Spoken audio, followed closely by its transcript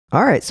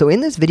All right, so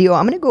in this video,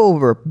 I'm going to go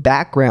over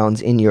backgrounds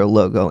in your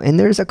logo, and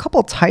there's a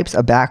couple types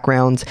of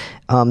backgrounds.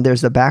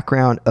 There's the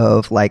background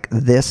of like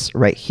this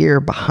right here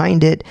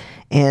behind it,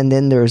 and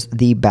then there's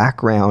the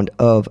background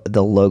of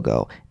the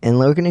logo. And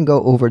we're going to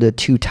go over the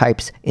two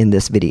types in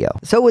this video.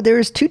 So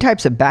there's two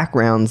types of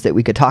backgrounds that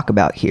we could talk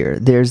about here.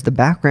 There's the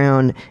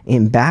background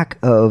in back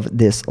of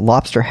this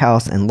lobster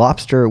house and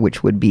lobster,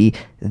 which would be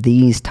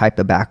these type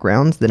of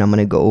backgrounds that I'm going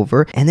to go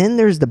over. And then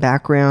there's the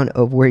background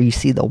of where you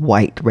see the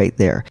white right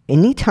there.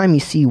 Anytime you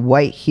see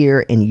white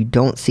here and you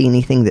don't see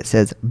anything that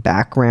says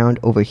background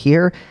over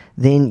here,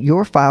 then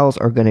your files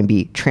are going to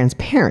be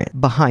transparent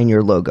behind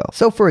your logo.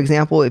 So for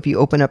example, if you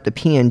open up the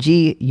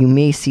PNG, you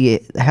may see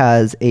it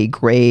has a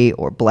gray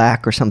or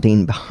black or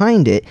something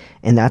behind it,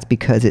 and that's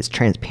because it's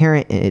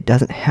transparent and it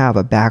doesn't have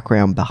a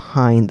background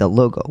behind the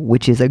logo,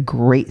 which is a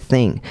great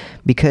thing,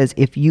 because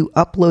if you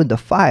upload the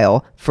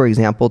file, for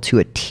example, to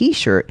a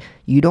t-shirt,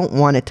 you don't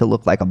want it to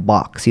look like a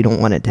box. You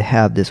don't want it to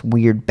have this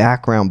weird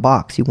background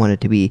box. You want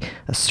it to be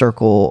a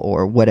circle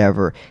or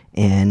whatever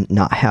and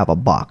not have a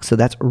box. So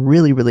that's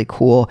really, really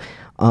cool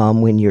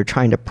when you're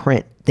trying to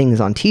print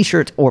things on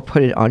t-shirts or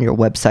put it on your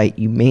website.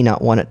 You may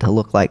not want it to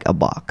look like a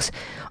box.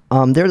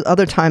 There's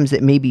other times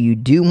that maybe you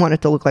do want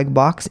it to look like a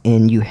box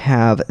and you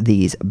have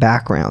these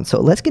backgrounds.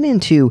 So let's get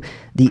into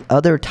the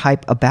other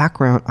type of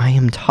background I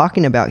am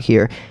talking about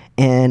here.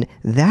 And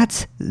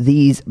that's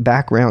these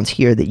backgrounds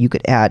here that you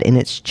could add, and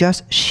it's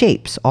just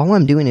shapes. All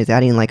I'm doing is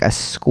adding like a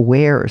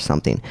square or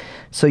something.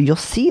 So you'll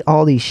see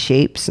all these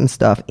shapes and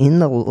stuff in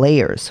the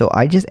layers. So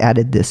I just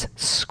added this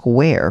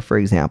square, for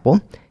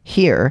example,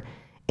 here,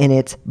 and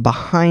it's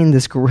behind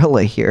this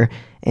gorilla here.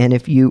 And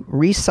if you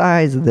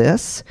resize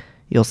this,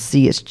 you'll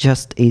see it's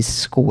just a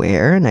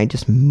square, and I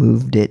just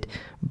moved it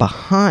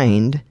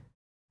behind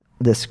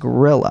this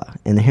gorilla.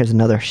 And here's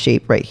another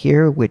shape right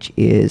here, which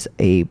is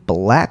a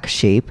black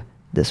shape,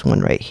 this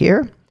one right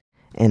here,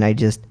 and I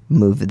just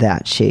moved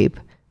that shape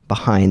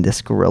behind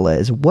this gorilla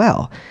as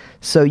well.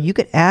 So you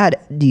could add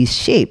these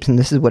shapes, and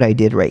this is what I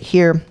did right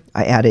here.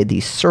 I added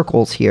these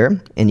circles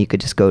here, and you could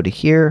just go to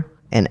here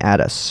and add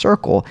a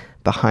circle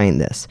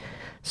behind this.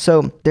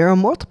 So there are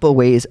multiple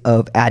ways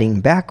of adding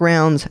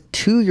backgrounds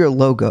to your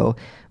logo,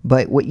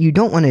 but what you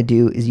don't want to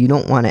do is you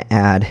don't want to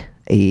add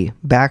a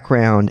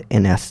background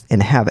and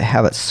have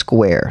it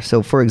square.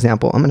 So for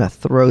example, I'm going to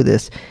throw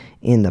this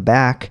in the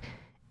back,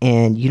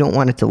 and you don't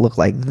want it to look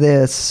like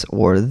this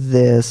or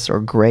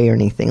gray or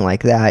anything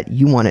like that.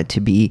 You want it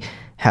to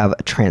have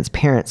a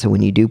transparent, so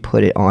when you do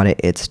put it on it,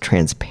 it's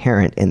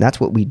transparent, and that's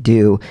what we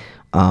do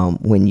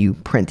when you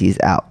print these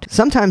out.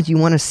 Sometimes you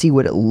want to see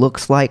what it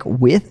looks like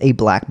with a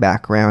black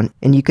background,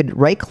 and you could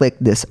right click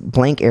this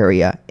blank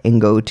area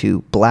and go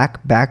to black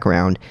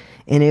background,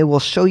 and it will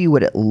show you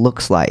what it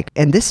looks like.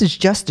 And this is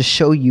just to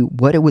show you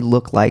what it would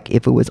look like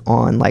if it was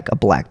on like a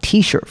black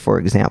t-shirt, for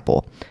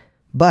example.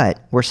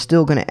 But we're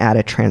still going to add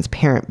a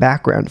transparent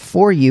background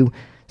for you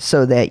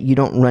so that you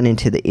don't run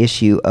into the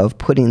issue of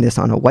putting this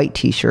on a white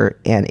t-shirt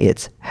and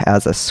it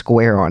has a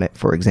square on it,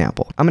 for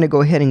example. I'm going to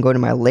go ahead and go to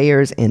my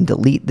layers and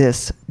delete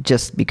this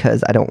just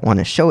because I don't want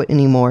to show it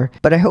anymore.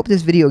 But I hope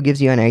this video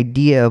gives you an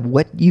idea of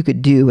what you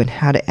could do and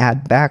how to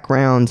add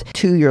backgrounds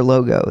to your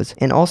logos.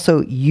 And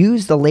also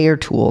use the layer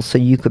tool so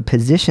you could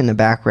position the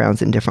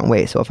backgrounds in different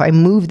ways. So if I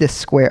move this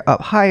square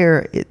up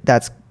higher,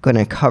 that's going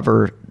to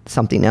cover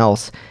something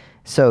else.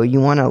 So you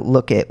want to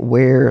look at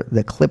where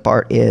the clip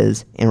art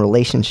is in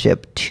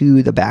relationship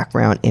to the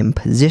background and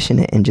position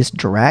it and just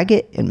drag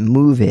it and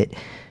move it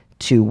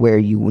to where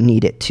you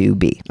need it to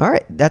be. All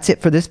right, that's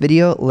it for this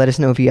video. Let us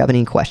know if you have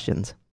any questions.